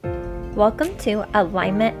Welcome to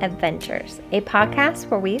Alignment Adventures, a podcast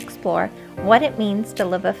where we explore what it means to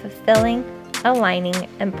live a fulfilling, aligning,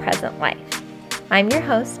 and present life. I'm your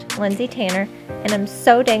host, Lindsay Tanner, and I'm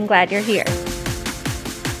so dang glad you're here.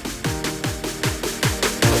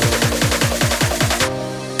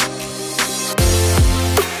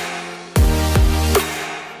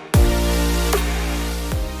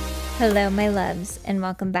 Hello, my loves, and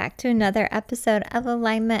welcome back to another episode of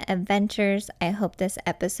Alignment Adventures. I hope this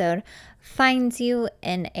episode finds you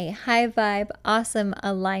in a high vibe, awesome,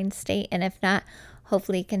 aligned state, and if not,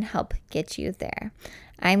 hopefully it can help get you there.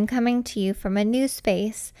 I'm coming to you from a new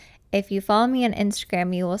space. If you follow me on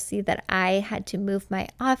Instagram, you will see that I had to move my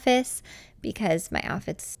office because my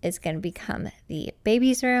office is going to become the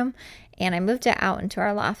baby's room, and I moved it out into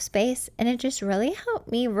our loft space, and it just really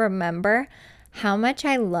helped me remember how much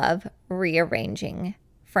I love rearranging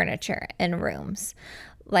furniture in rooms.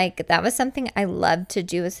 Like, that was something I loved to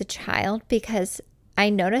do as a child because I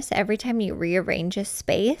notice every time you rearrange a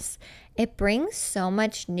space, it brings so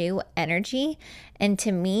much new energy and,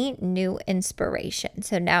 to me, new inspiration.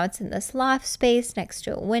 So now it's in this loft space next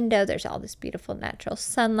to a window. There's all this beautiful natural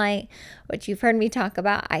sunlight, which you've heard me talk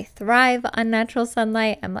about. I thrive on natural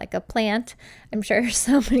sunlight. I'm like a plant. I'm sure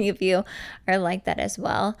so many of you are like that as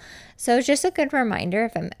well. So it's just a good reminder,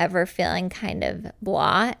 if I'm ever feeling kind of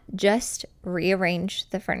blah, just rearrange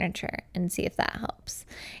the furniture and see if that helps.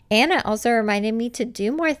 And it also reminded me to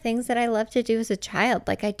do more things that I loved to do as a child.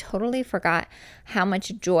 Like, I totally forgot how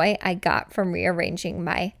much joy I got from rearranging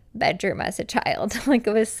my bedroom as a child. Like,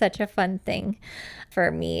 it was such a fun thing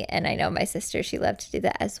for me, and I know my sister, she loved to do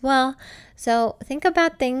that as well. So think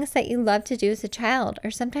about things that you love to do as a child,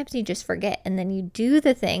 or sometimes you just forget and then you do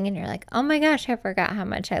the thing and you're like, oh my gosh, I forgot how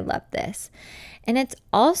much I love this. And it's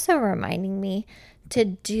also reminding me to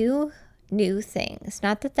do new things.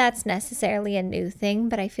 Not that that's necessarily a new thing,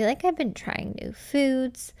 but I feel like I've been trying new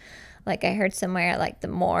foods. Like, I heard somewhere, like, the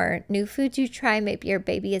more new foods you try, maybe your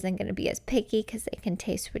baby isn't going to be as picky because they can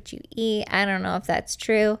taste what you eat. I don't know if that's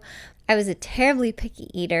true. I was a terribly picky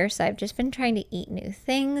eater, so I've just been trying to eat new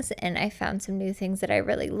things, and I found some new things that I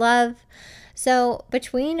really love. So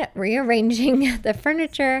between rearranging the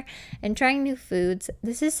furniture and trying new foods,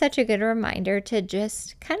 this is such a good reminder to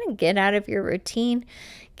just kind of get out of your routine,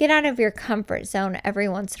 get out of your comfort zone every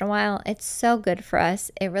once in a while. It's so good for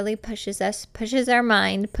us. It really pushes us, pushes our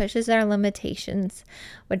mind, pushes our limitations,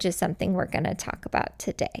 which is something we're going to talk about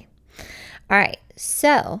today. All right,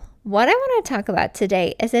 so what I want to talk about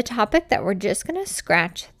today is a topic that we're just going to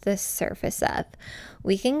scratch the surface of.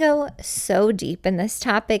 We can go so deep in this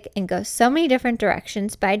topic and go so many different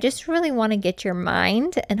directions, but I just really want to get your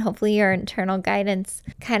mind and hopefully your internal guidance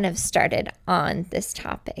kind of started on this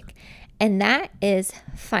topic. And that is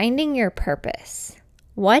finding your purpose.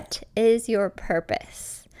 What is your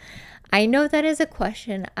purpose? I know that is a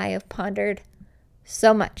question I have pondered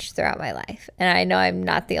so much throughout my life, and I know I'm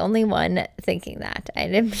not the only one thinking that.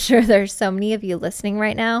 I'm sure there's so many of you listening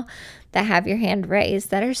right now that have your hand raised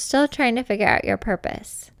that are still trying to figure out your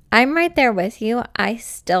purpose. I'm right there with you. I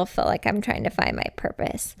still feel like I'm trying to find my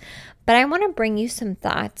purpose, but I want to bring you some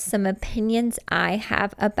thoughts, some opinions I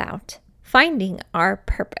have about finding our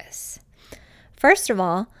purpose. First of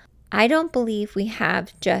all, I don't believe we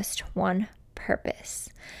have just one purpose.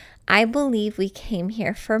 I believe we came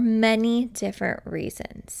here for many different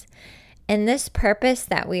reasons. And this purpose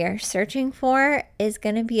that we are searching for is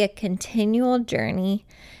going to be a continual journey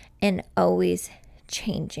and always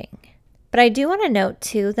changing. But I do want to note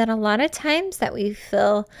too that a lot of times that we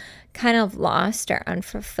feel kind of lost or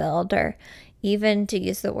unfulfilled, or even, to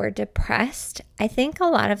use the word, depressed, I think a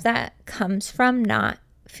lot of that comes from not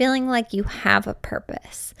feeling like you have a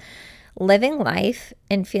purpose. Living life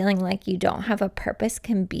and feeling like you don't have a purpose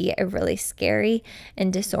can be a really scary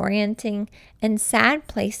and disorienting and sad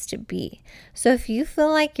place to be. So if you feel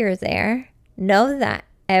like you're there, know that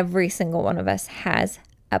every single one of us has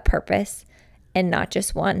a purpose, and not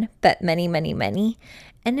just one, but many, many, many.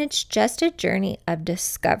 And it's just a journey of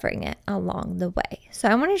discovering it along the way. So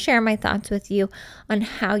I want to share my thoughts with you on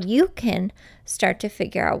how you can start to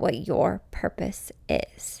figure out what your purpose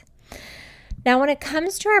is. Now, when it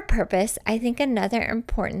comes to our purpose, I think another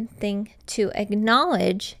important thing to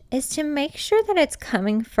acknowledge is to make sure that it's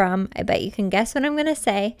coming from, I bet you can guess what I'm going to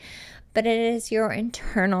say, but it is your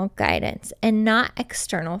internal guidance and not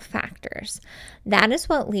external factors. That is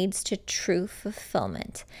what leads to true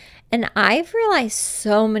fulfillment. And I've realized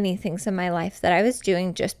so many things in my life that I was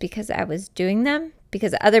doing just because I was doing them,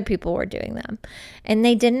 because other people were doing them, and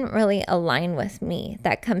they didn't really align with me.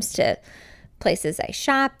 That comes to places I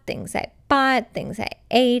shop, things I bought, things I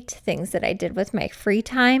ate, things that I did with my free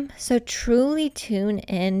time. So truly tune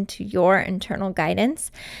in to your internal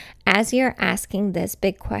guidance as you're asking this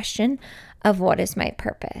big question of what is my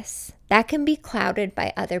purpose? That can be clouded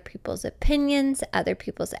by other people's opinions, other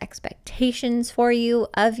people's expectations for you,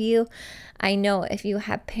 of you. I know if you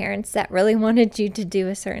have parents that really wanted you to do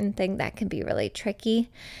a certain thing, that can be really tricky.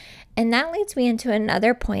 And that leads me into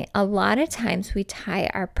another point. A lot of times we tie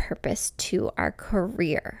our purpose to our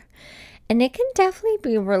career. And it can definitely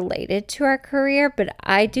be related to our career, but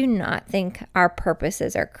I do not think our purpose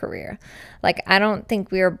is our career. Like, I don't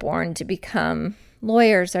think we were born to become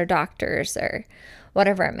lawyers or doctors or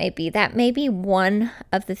whatever it may be. That may be one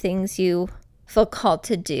of the things you feel called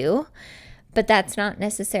to do, but that's not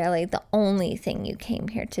necessarily the only thing you came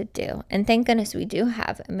here to do. And thank goodness we do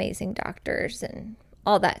have amazing doctors and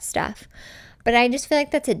all that stuff. But I just feel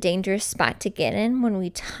like that's a dangerous spot to get in when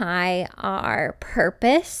we tie our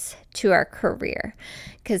purpose to our career,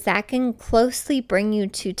 because that can closely bring you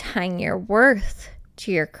to tying your worth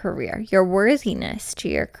to your career, your worthiness to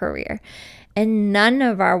your career. And none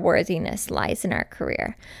of our worthiness lies in our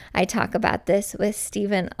career. I talk about this with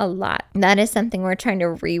Stephen a lot. That is something we're trying to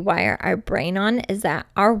rewire our brain on, is that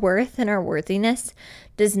our worth and our worthiness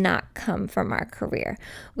does not come from our career.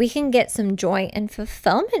 We can get some joy and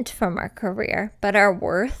fulfillment from our career, but our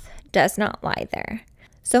worth does not lie there.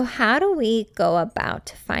 So how do we go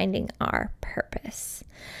about finding our purpose?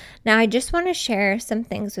 Now, I just want to share some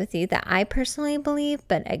things with you that I personally believe,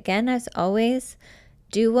 but again, as always,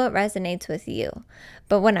 do what resonates with you.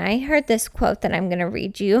 But when I heard this quote that I'm going to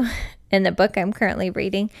read you in the book I'm currently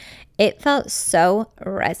reading, it felt so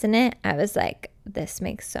resonant. I was like, this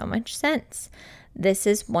makes so much sense. This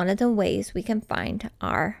is one of the ways we can find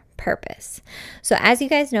our purpose. So as you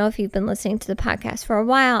guys know, if you've been listening to the podcast for a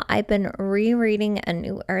while, I've been rereading A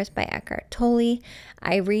New Earth by Eckhart Tolle.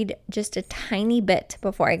 I read just a tiny bit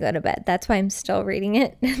before I go to bed. That's why I'm still reading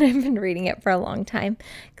it. And I've been reading it for a long time,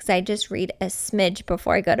 because I just read a smidge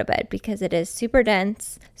before I go to bed, because it is super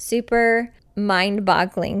dense, super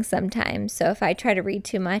mind-boggling sometimes. So if I try to read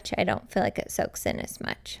too much, I don't feel like it soaks in as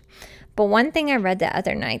much. But one thing I read the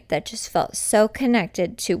other night that just felt so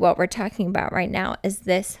connected to what we're talking about right now is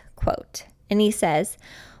this quote. And he says,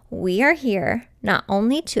 "We are here not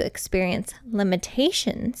only to experience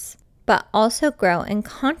limitations, but also grow in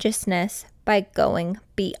consciousness by going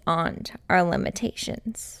beyond our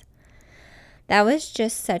limitations." That was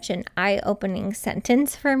just such an eye-opening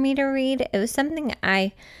sentence for me to read. It was something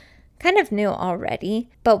I kind of knew already,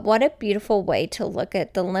 but what a beautiful way to look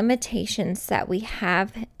at the limitations that we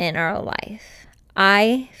have in our life.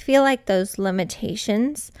 I feel like those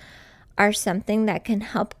limitations are something that can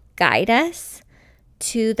help guide us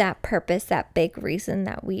to that purpose, that big reason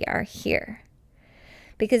that we are here.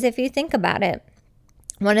 Because if you think about it,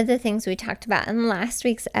 one of the things we talked about in last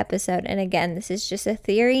week's episode, and again, this is just a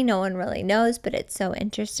theory, no one really knows, but it's so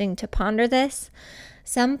interesting to ponder this.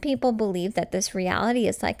 Some people believe that this reality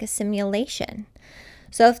is like a simulation.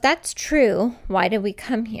 So if that's true, why did we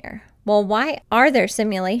come here? Well, why are there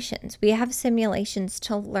simulations? We have simulations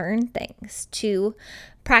to learn things, to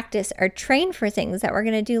practice or train for things that we're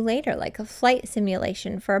going to do later, like a flight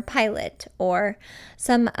simulation for a pilot or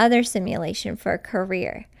some other simulation for a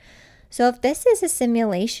career. So if this is a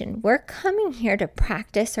simulation, we're coming here to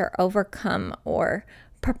practice or overcome or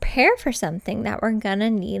prepare for something that we're going to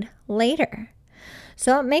need later.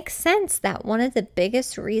 So it makes sense that one of the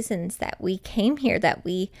biggest reasons that we came here, that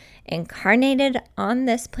we incarnated on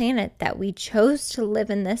this planet, that we chose to live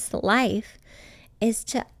in this life, is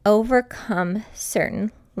to overcome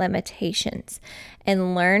certain limitations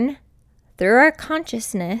and learn through our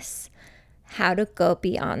consciousness how to go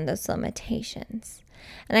beyond those limitations.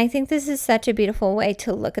 And I think this is such a beautiful way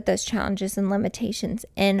to look at those challenges and limitations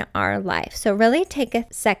in our life. So really take a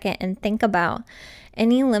second and think about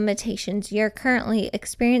any limitations you're currently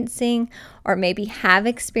experiencing or maybe have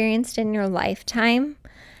experienced in your lifetime.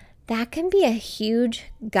 That can be a huge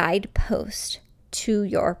guidepost to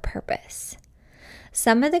your purpose.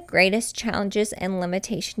 Some of the greatest challenges and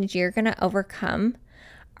limitations you're going to overcome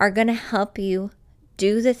are going to help you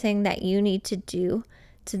do the thing that you need to do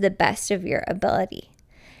to the best of your ability.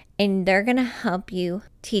 And they're going to help you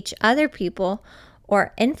teach other people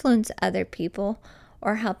or influence other people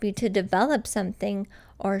or help you to develop something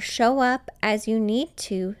or show up as you need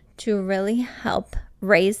to really help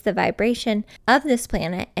raise the vibration of this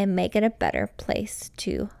planet and make it a better place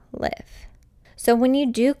to live. So when you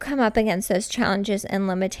do come up against those challenges and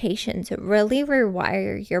limitations, really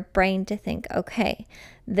rewire your brain to think, okay,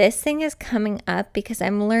 this thing is coming up because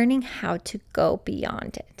I'm learning how to go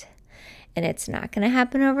beyond it. And it's not going to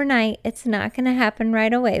happen overnight. It's not going to happen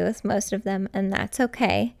right away with most of them, and that's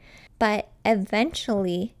okay. But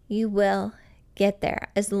eventually you will get there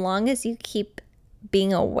as long as you keep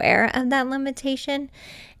being aware of that limitation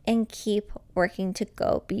and keep working to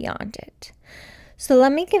go beyond it. So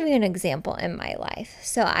let me give you an example in my life.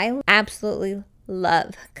 So I absolutely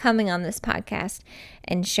love coming on this podcast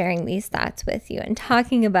and sharing these thoughts with you and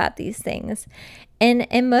talking about these things. And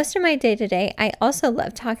in most of my day-to-day, I also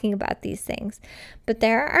love talking about these things. But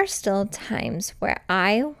there are still times where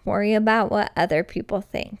I worry about what other people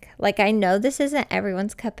think. Like, I know this isn't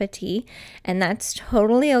everyone's cup of tea, and that's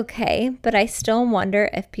totally okay. But I still wonder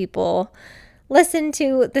if people listen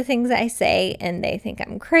to the things I say and they think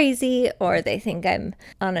I'm crazy, or they think I'm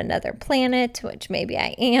on another planet, which maybe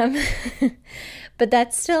I am. But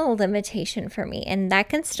that's still a limitation for me, and that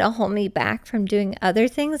can still hold me back from doing other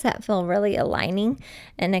things that feel really aligning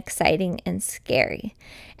and exciting and scary.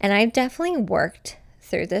 And I've definitely worked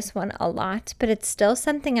through this one a lot, but it's still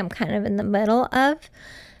something I'm kind of in the middle of.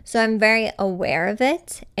 So I'm very aware of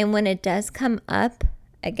it. And when it does come up,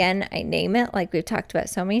 again, I name it like we've talked about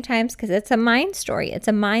so many times because it's a mind story. It's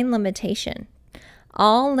a mind limitation.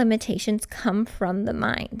 All limitations come from the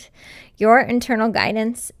mind. Your internal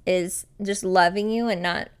guidance is just loving you and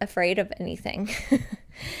not afraid of anything.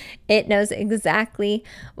 It knows exactly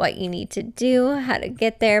what you need to do, how to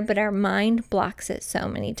get there, but our mind blocks it so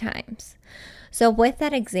many times. So with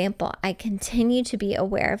that example, I continue to be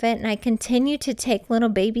aware of it, and I continue to take little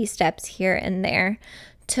baby steps here and there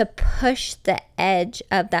to push the edge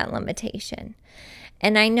of that limitation.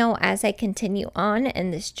 And I know as I continue on in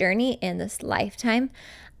this journey, in this lifetime,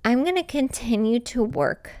 I'm going to continue to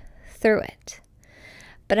work through it.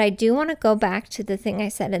 But I do want to go back to the thing I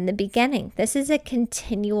said in the beginning. This is a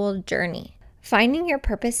continual journey. Finding your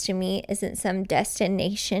purpose to me isn't some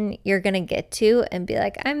destination you're going to get to and be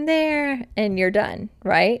like, I'm there, and you're done,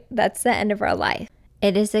 right? That's the end of our life.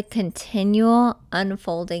 It is a continual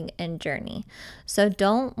unfolding and journey. So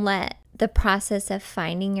don't let the process of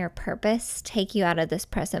finding your purpose take you out of this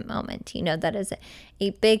present moment. You know, that is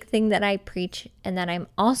a big thing that I preach and that I'm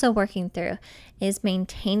also working through, is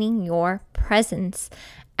maintaining your presence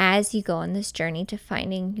as you go on this journey to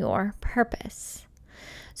finding your purpose.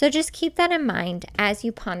 So just keep that in mind as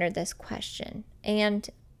you ponder this question. And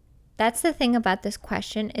that's the thing about this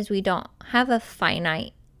question, is we don't have a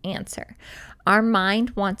finite answer. Our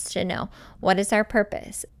mind wants to know, what is our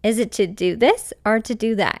purpose? Is it to do this or to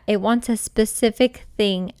do that? It wants a specific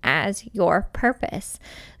thing as your purpose,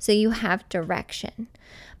 so you have direction.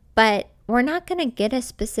 But we're not going to get a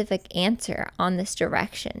specific answer on this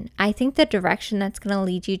direction. I think the direction that's going to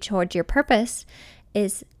lead you towards your purpose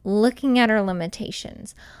is looking at our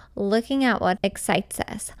limitations, looking at what excites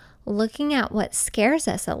us, looking at what scares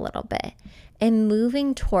us a little bit, and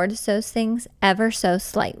moving towards those things ever so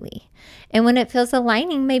slightly. And when it feels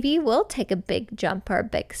aligning, maybe you will take a big jump or a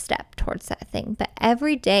big step towards that thing. But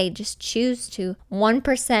every day, just choose to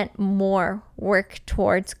 1% more work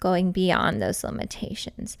towards going beyond those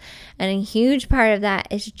limitations. And a huge part of that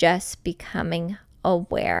is just becoming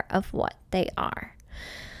aware of what they are.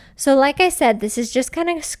 So like I said, this is just kind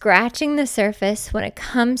of scratching the surface when it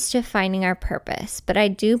comes to finding our purpose. But I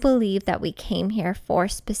do believe that we came here for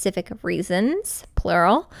specific reasons,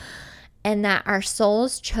 plural, and that our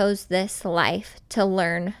souls chose this life to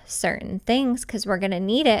learn certain things because we're going to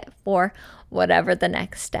need it for whatever the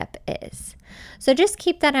next step is. So just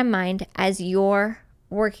keep that in mind as you're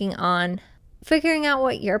working on figuring out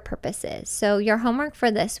what your purpose is. So your homework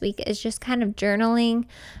for this week is just kind of journaling,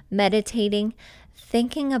 meditating,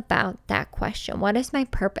 thinking about that question. What is my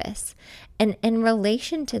purpose? And in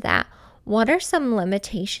relation to that, what are some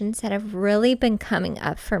limitations that have really been coming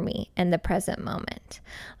up for me in the present moment?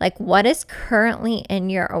 Like, what is currently in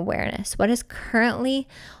your awareness? What is currently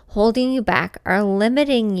holding you back or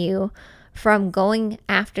limiting you from going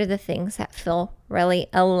after the things that feel really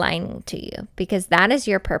aligning to you? Because that is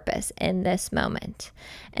your purpose in this moment.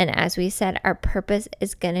 And as we said, our purpose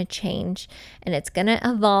is going to change and it's going to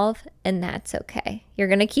evolve, and that's okay. You're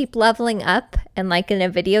going to keep leveling up, and like in a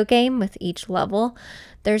video game, with each level,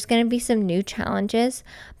 there's going to be some new challenges,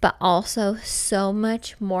 but also so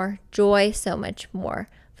much more joy, so much more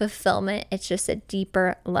fulfillment. It's just a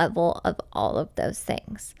deeper level of all of those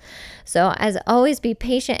things. So as always, be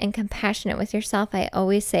patient and compassionate with yourself. I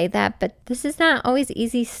always say that, but this is not always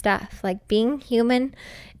easy stuff. Like, being human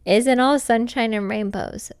isn't all sunshine and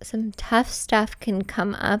rainbows. Some tough stuff can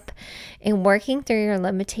come up, and working through your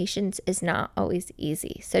limitations is not always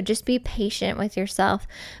easy. So just be patient with yourself.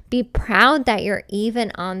 Be proud that you're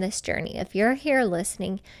even on this journey. If you're here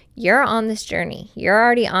listening, you're on this journey. You're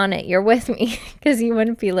already on it. You're with me, because you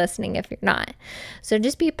wouldn't be listening if you're not. So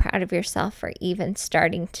just be proud of yourself for even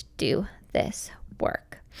starting to do this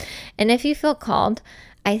work. And if you feel called,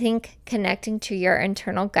 I think connecting to your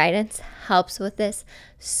internal guidance helps with this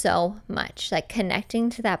so much. Like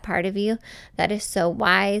connecting to that part of you that is so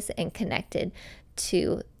wise and connected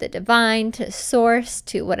to the divine, to source,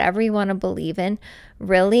 to whatever you want to believe in,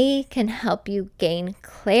 really can help you gain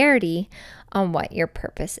clarity on what your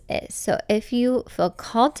purpose is. So if you feel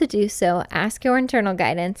called to do so, ask your internal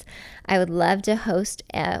guidance. I would love to host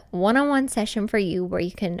a one-on-one session for you where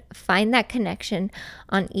you can find that connection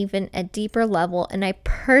on even a deeper level. And I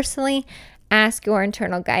personally ask your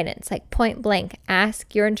internal guidance, like point blank,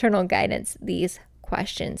 ask your internal guidance these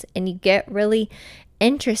questions, and you get really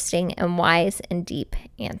interesting and wise and deep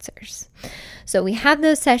answers. So we have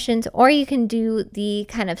those sessions, or you can do the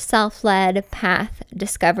kind of self-led path,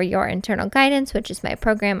 Discover Your Internal Guidance, which is my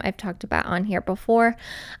program I've talked about on here before.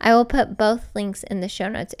 I will put both links in the show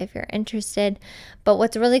notes if you're interested. But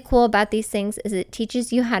what's really cool about these things is it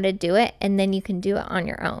teaches you how to do it, and then you can do it on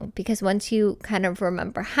your own. Because once you kind of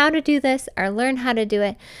remember how to do this or learn how to do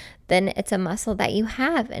it, then it's a muscle that you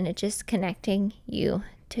have, and it's just connecting you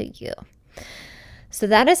to you. So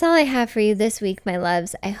that is all I have for you this week, my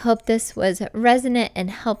loves. I hope this was resonant and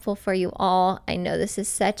helpful for you all. I know this is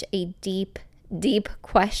such a deep, deep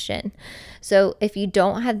question. So if you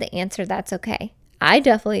don't have the answer, that's okay. I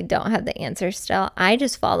definitely don't have the answer still. I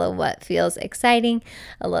just follow what feels exciting,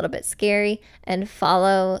 a little bit scary, and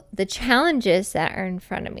follow the challenges that are in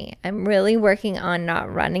front of me. I'm really working on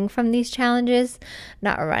not running from these challenges,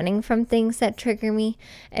 not running from things that trigger me,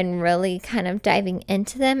 and really kind of diving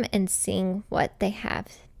into them and seeing what they have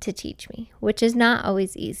to teach me, which is not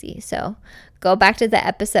always easy. So go back to the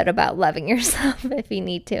episode about loving yourself if you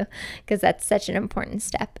need to, because that's such an important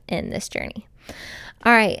step in this journey.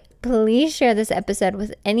 All right, please share this episode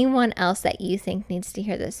with anyone else that you think needs to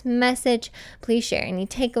hear this message. Please share any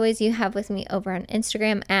takeaways you have with me over on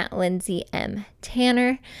Instagram at Lindsay M.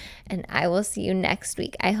 Tanner, and I will see you next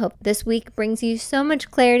week. I hope this week brings you so much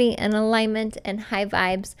clarity and alignment and high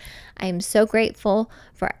vibes. I am so grateful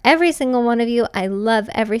for every single one of you. I love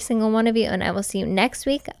every single one of you, and I will see you next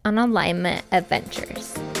week on Alignment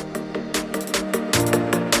Adventures.